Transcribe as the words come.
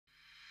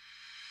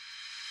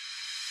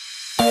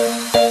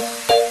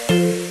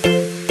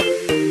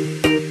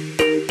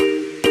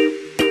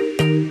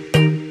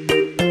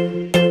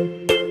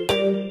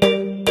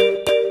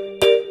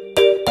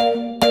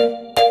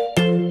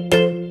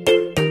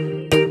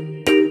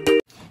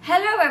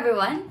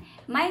everyone,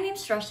 my name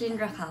is Roshelyn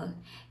Racal.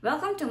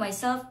 Welcome to my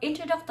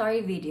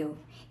self-introductory video.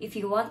 If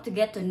you want to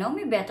get to know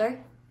me better,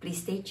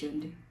 please stay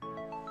tuned.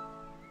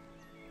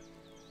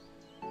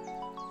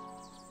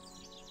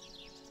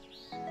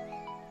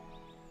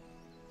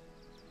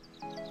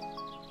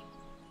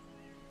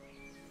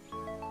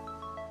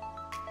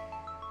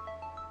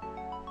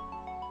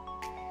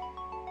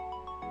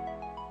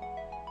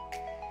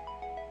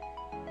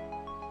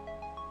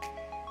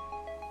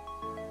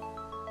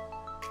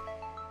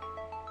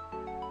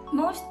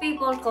 Most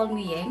people call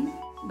me Yang,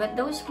 but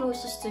those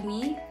closest to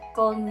me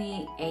call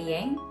me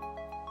Ayang,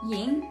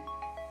 Ying,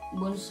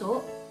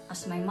 Bunso,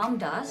 as my mom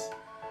does,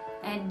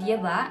 and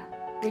Yaba,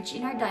 which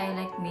in our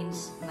dialect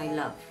means my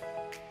love.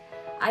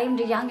 I am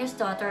the youngest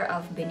daughter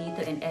of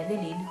Benito and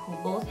Evelyn, who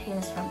both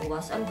hails from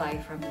Uwas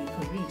Albay from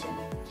Racal region.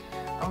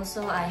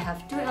 Also, I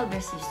have two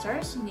elder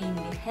sisters,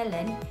 namely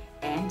Helen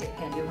and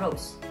Kelly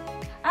Rose.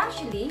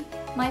 Actually,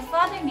 my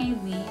father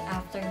named me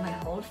after my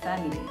whole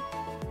family.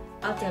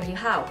 I'll tell you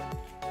how.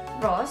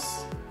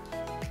 Ros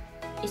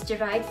is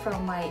derived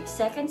from my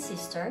second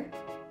sister,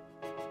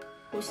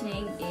 whose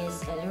name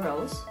is Ellie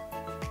Rose.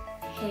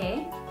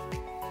 He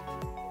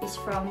is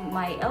from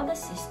my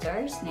eldest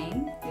sister's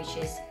name, which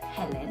is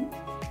Helen.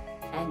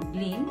 And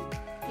Lynn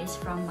is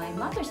from my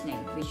mother's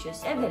name, which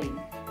is Evelyn.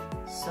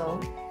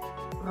 So,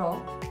 Ro,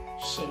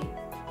 She,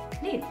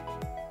 Lynn.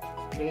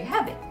 There you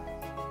have it.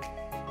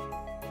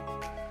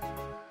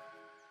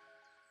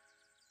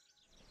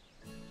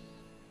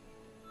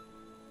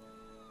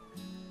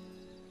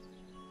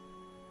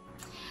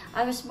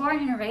 I was born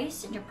and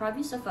raised in the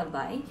province of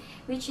Albay,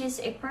 which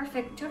is a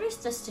perfect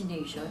tourist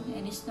destination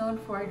and is known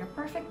for the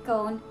perfect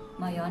cone,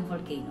 Mayon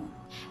volcano.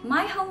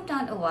 My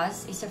hometown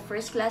Uwas is a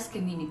first-class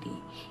community.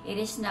 It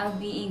is now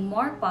being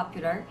more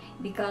popular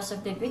because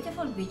of the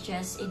beautiful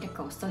beaches in the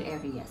coastal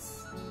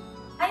areas.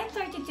 I am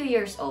 32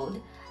 years old,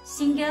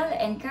 single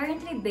and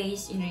currently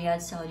based in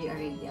Riyadh, Saudi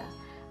Arabia.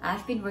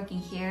 I've been working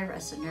here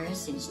as a nurse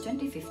since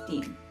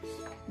 2015.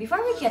 Before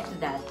we get to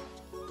that,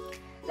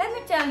 let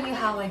me tell you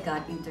how I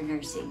got into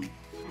nursing.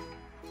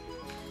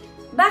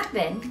 Back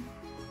then,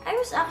 I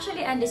was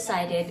actually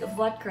undecided of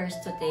what course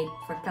to take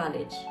for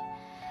college.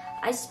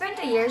 I spent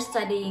a year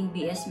studying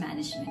BS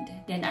Management,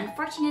 then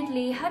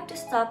unfortunately had to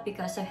stop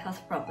because of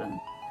health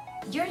problems.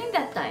 During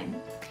that time,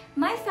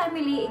 my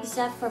family,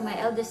 except for my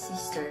eldest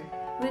sister,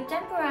 we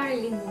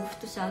temporarily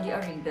moved to Saudi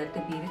Arabia to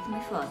be with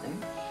my father,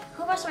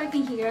 who was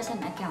working here as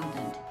an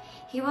accountant.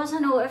 He was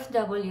an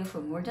OFW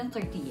for more than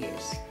 30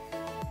 years.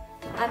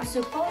 I'm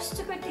supposed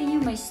to continue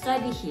my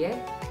study here,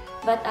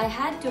 but I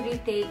had to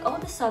retake all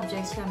the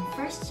subjects from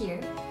first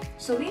year,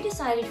 so we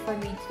decided for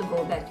me to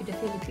go back to the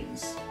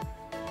Philippines.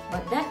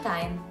 But that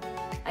time,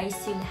 I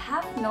still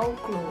have no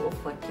clue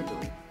of what to do.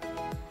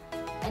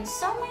 And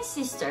so my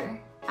sister,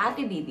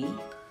 Ate Bibi,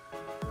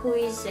 who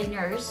is a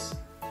nurse,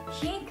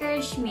 she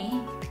encouraged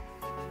me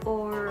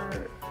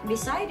or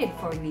decided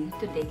for me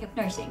to take up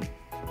nursing.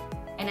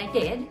 And I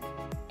did,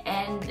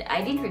 and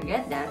I didn't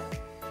regret that,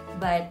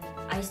 but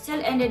I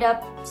still ended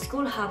up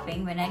school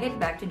hopping when I get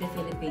back to the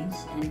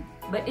Philippines,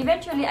 but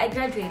eventually I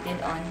graduated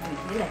on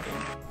 2011.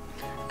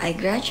 I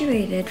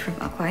graduated from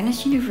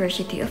Aquinas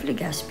University of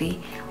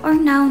Legazpi, or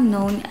now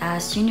known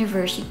as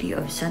University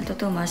of Santo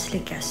Tomas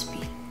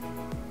Legazpi.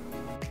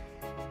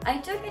 I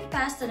took and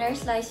passed the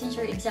nurse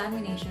licensure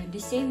examination the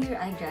same year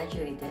I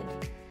graduated.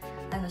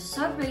 I was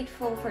so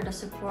grateful for the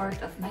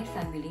support of my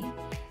family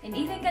and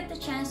even got the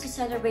chance to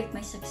celebrate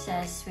my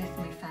success with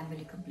my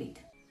family complete.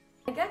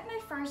 I got my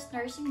first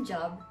nursing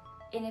job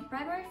in a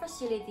primary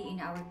facility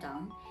in our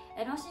town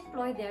and was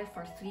employed there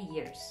for 3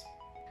 years.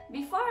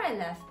 Before I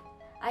left,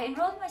 I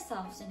enrolled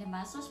myself in the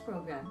master's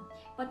program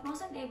but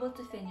wasn't able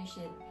to finish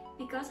it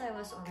because I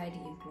was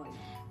already employed.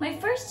 My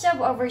first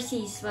job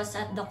overseas was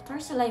at Dr.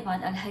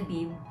 Sulaiman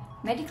Al-Habib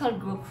Medical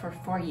Group for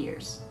 4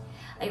 years.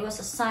 I was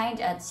assigned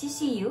at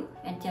CCU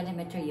and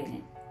Telemetry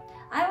Unit.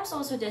 I was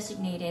also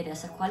designated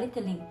as a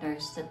quality link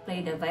nurse that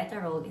played a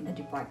vital role in the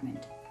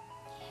department.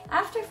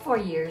 After 4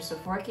 years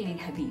of working in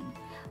Habib,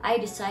 I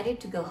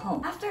decided to go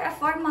home. After a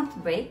 4-month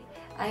break,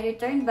 I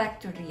returned back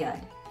to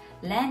Riyadh,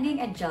 landing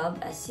a job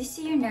as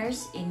CCU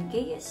nurse in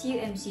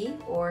KSUMC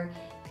or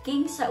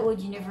King Saud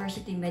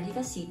University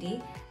Medical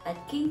City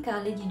at King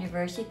Khalid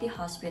University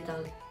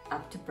Hospital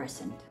up to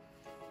present.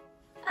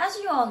 As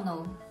you all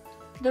know,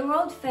 the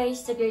world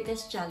faced the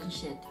greatest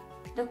challenge yet,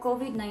 the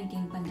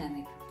COVID-19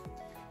 pandemic.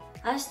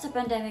 As the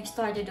pandemic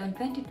started on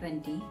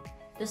 2020,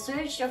 the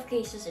surge of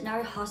cases in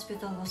our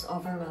hospital was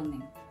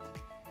overwhelming.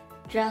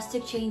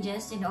 Drastic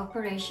changes in the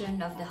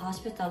operation of the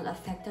hospital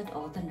affected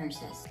all the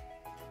nurses.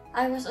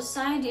 I was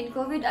assigned in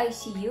COVID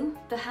ICU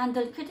to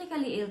handle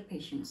critically ill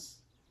patients.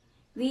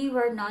 We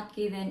were not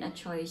given a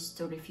choice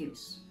to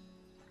refuse.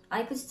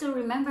 I could still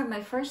remember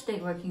my first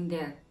day working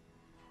there.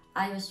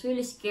 I was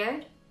really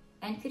scared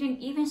and couldn't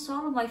even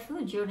swallow my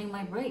food during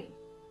my break.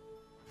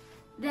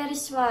 That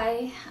is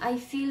why I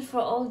feel for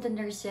all the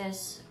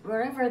nurses,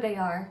 wherever they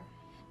are,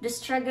 the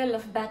struggle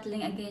of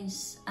battling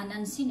against an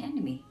unseen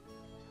enemy.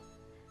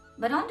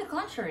 But on the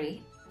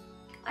contrary,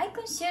 I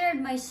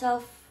considered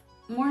myself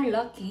more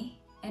lucky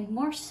and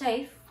more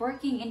safe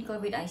working in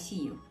COVID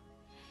ICU.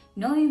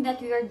 Knowing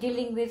that we are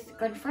dealing with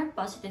confirmed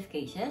positive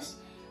cases,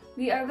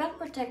 we are well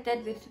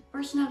protected with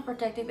personal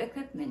protective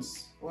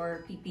equipments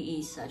or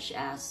PPEs such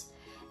as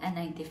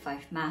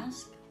N95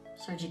 mask,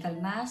 surgical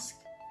mask,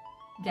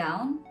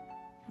 gown,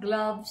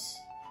 gloves,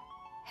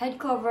 head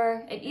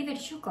cover, and even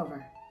shoe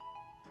cover.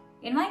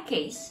 In my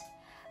case,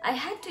 I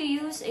had to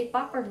use a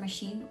popper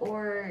machine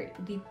or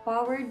the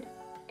powered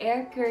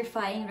air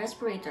purifying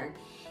respirator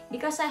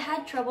because I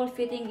had trouble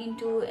fitting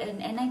into an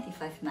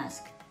N95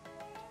 mask.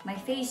 My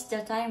face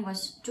that time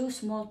was too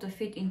small to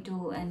fit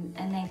into an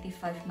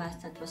N95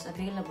 mask that was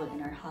available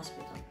in our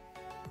hospital.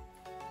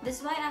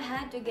 That's why I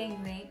had to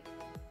gain weight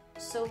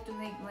so to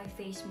make my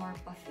face more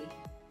puffy.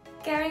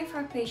 Caring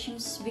for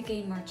patients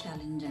became more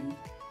challenging.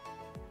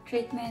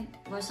 Treatment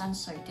was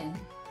uncertain,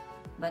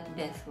 but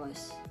death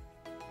was.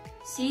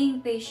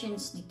 Seeing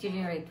patients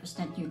deteriorate was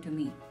not new to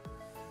me,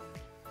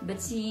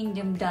 but seeing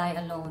them die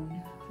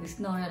alone with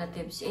no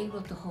relatives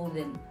able to hold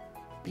them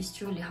is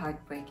truly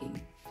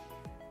heartbreaking.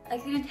 I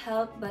couldn't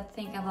help but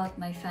think about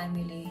my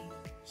family,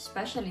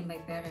 especially my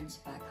parents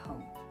back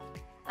home.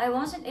 I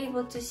wasn't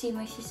able to see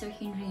my sister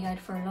in Riyadh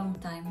for a long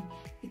time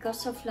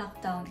because of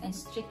lockdown and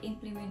strict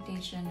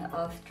implementation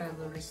of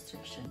travel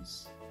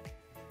restrictions.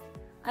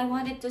 I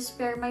wanted to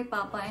spare my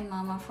papa and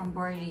mama from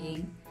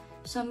worrying,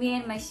 so me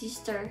and my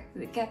sister,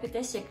 we kept it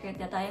a secret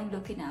that I am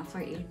looking out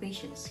for ill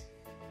patients.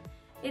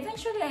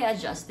 Eventually, I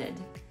adjusted.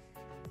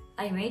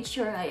 I made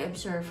sure I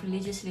observed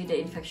religiously the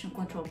infection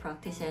control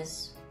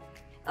practices,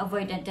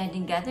 avoid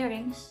attending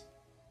gatherings,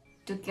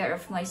 took care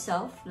of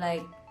myself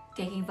like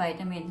taking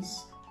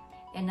vitamins,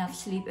 enough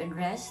sleep and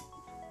rest,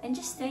 and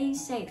just staying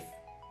safe.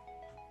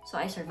 So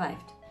I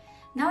survived.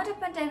 Now the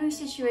pandemic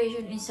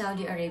situation in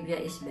Saudi Arabia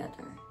is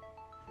better.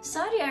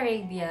 Saudi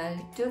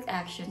Arabia took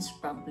actions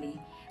promptly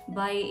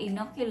by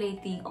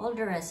inoculating all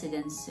the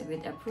residents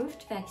with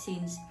approved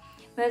vaccines,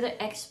 whether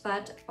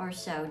expat or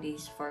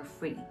Saudis, for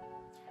free.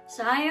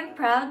 So I am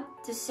proud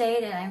to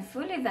say that I'm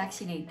fully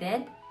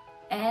vaccinated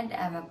and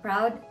I'm a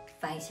proud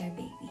Pfizer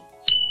baby.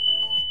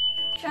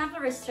 Travel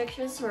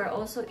restrictions were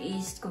also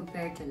eased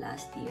compared to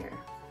last year.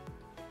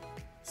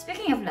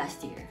 Speaking of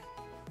last year,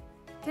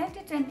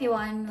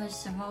 2021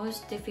 was the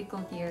most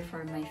difficult year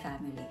for my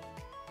family.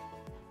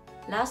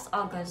 Last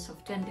August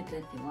of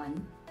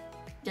 2021,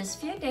 just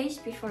few days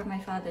before my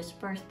father's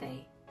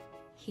birthday,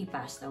 he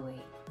passed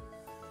away.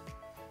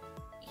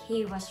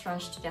 He was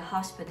rushed to the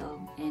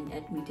hospital and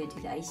admitted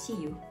to the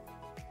ICU.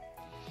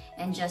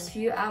 And just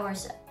few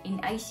hours in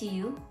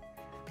ICU,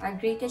 our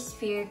greatest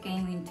fear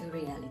came into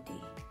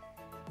reality.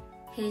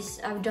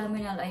 His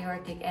abdominal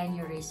aortic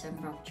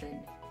aneurysm ruptured,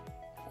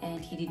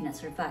 and he did not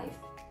survive.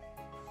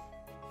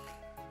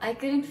 I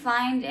couldn't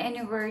find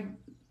any word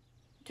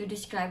to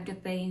describe the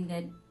pain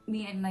that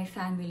me and my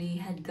family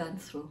had gone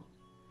through.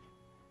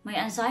 My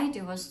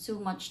anxiety was too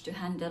much to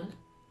handle.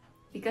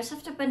 Because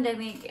of the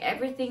pandemic,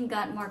 everything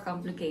got more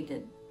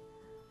complicated.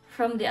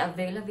 From the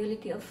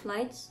availability of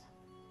flights,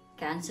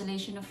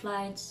 cancellation of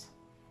flights,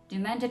 the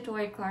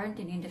mandatory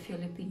quarantine in the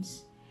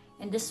Philippines,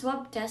 and the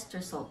swab test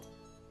result,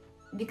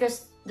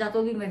 because that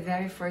will be my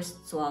very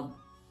first swab.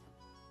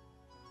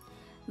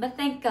 But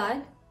thank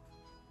God,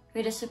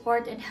 with the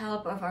support and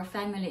help of our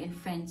family and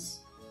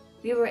friends,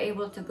 we were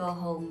able to go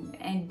home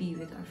and be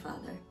with our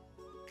father.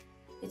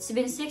 It's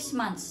been 6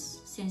 months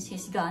since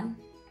he's gone,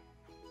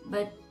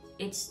 but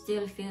it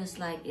still feels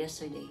like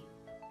yesterday.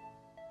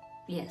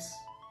 Yes,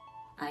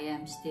 I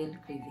am still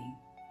grieving.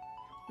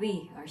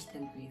 We are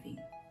still grieving.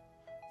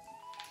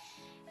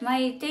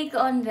 My take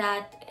on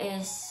that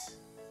is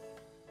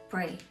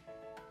pray.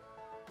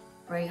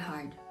 Pray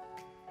hard.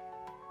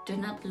 Do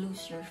not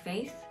lose your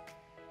faith.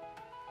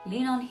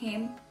 Lean on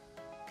Him.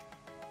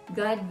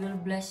 God will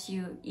bless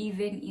you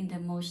even in the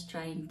most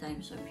trying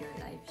times of your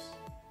lives.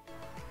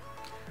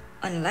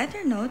 On a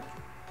lighter note,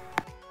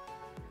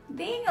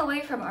 being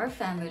away from our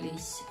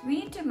families, we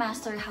need to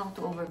master how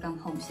to overcome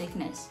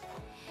homesickness.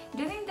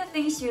 Doing the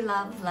things you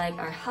love, like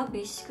our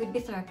hobbies, could be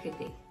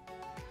therapeutic.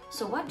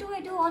 So what do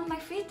I do on my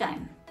free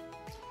time?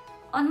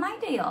 On my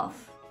day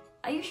off,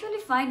 I usually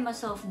find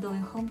myself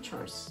doing home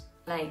chores,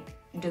 like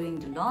doing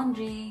the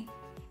laundry,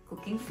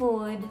 cooking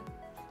food,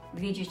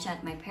 video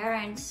chat my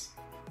parents,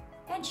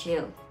 and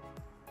chill.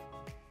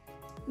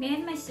 Me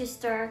and my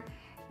sister,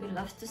 we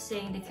love to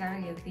sing the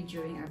karaoke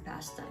during our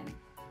pastime.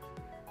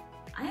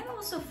 I am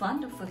also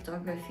fond of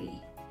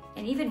photography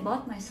and even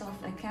bought myself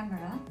a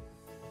camera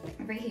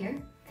over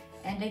here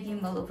and a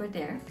gimbal over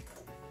there.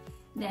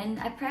 Then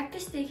I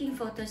practice taking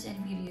photos and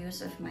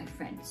videos of my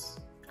friends.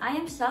 I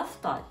am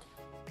self-taught.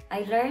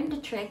 I learned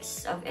the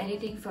tricks of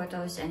editing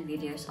photos and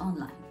videos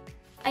online.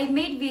 I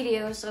made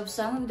videos of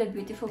some of the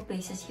beautiful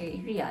places here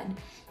in Riyadh,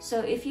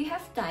 so if you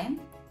have time,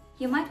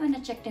 you might want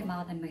to check them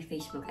out on my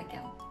Facebook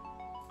account.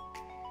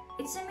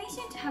 It's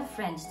amazing to have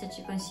friends that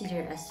you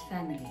consider as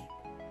family.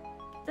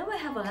 Though I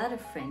have a lot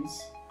of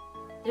friends,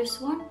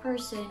 there's one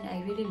person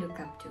I really look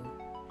up to.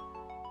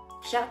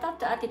 Shout out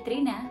to Ate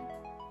Trina!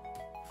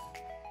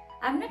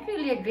 I'm not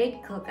really a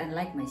great cook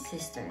unlike my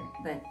sister,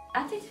 but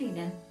Ate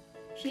Trina,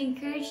 she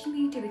encouraged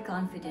me to be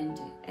confident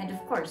and of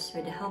course,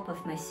 with the help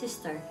of my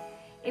sister,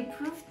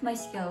 improved my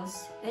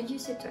skills and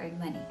used it to earn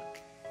money.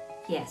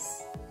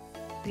 Yes,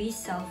 we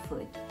sell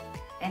food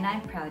and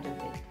I'm proud of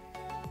it.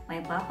 My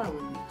papa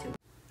would be too.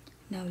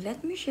 Now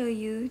let me show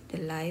you the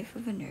life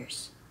of a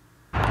nurse.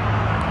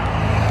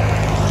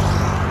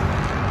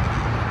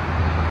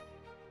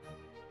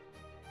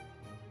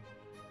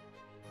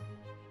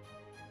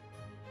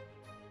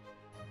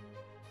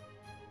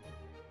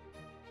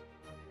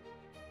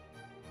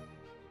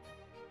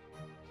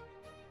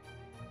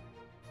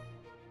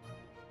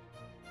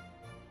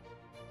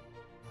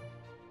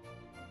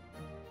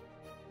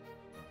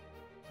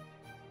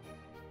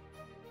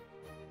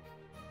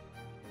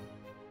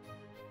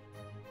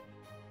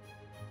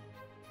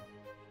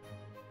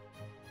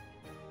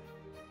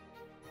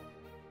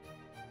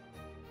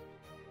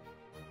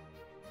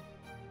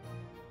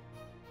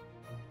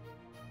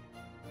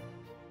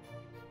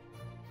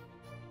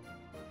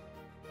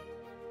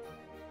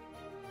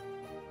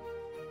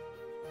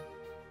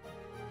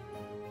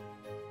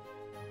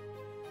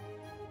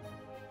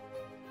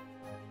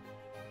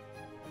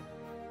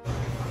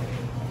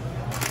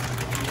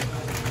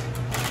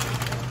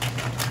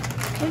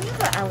 When you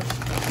go out,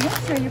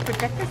 make sure you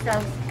protect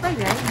yourself by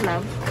wearing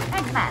gloves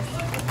and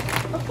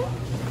masks.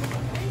 Okay?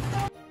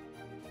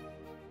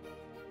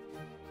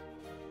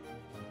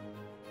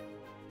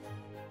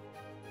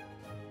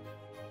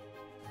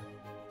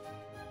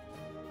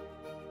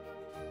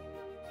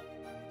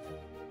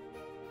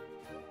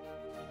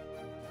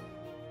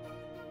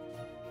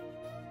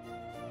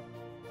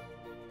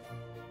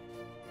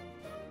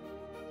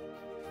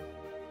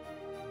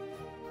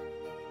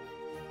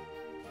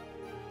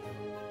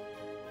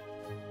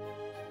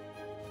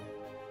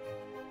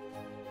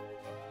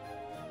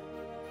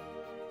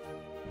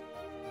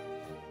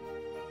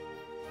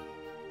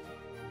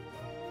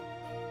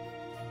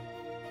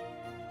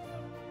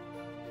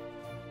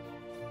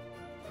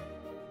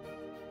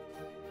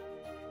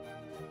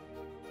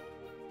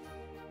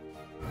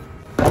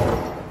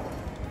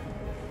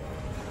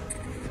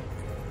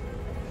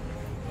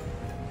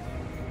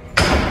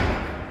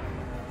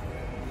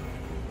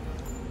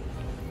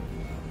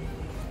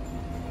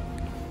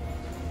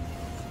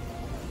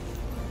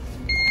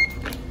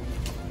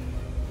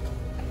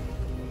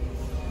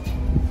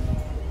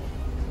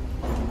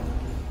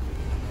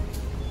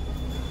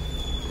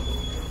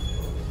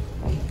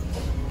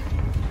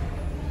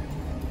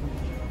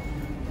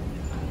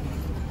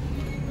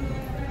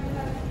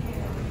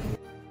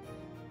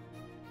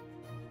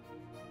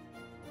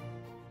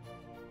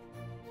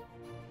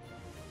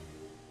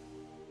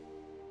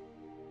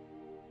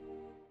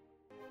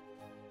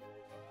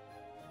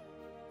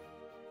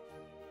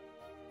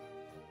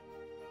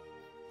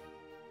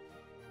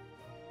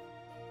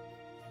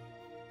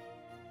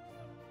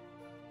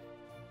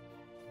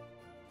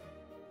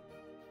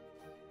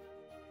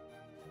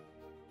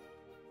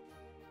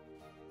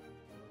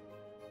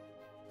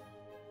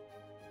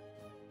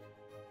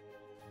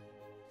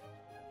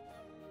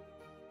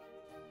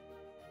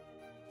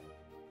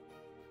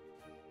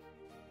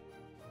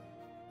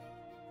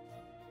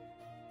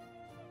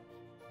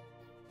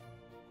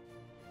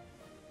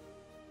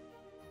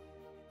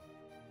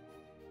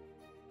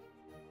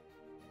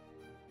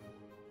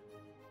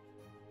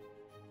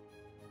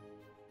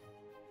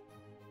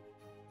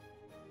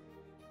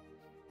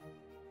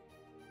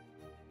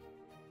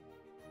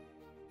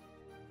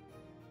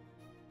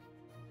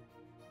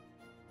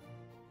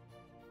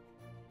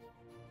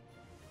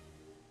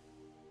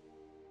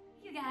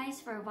 Thank you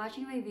guys for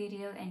watching my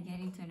video and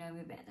getting to know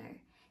me better.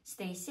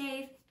 Stay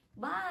safe.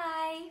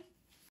 Bye!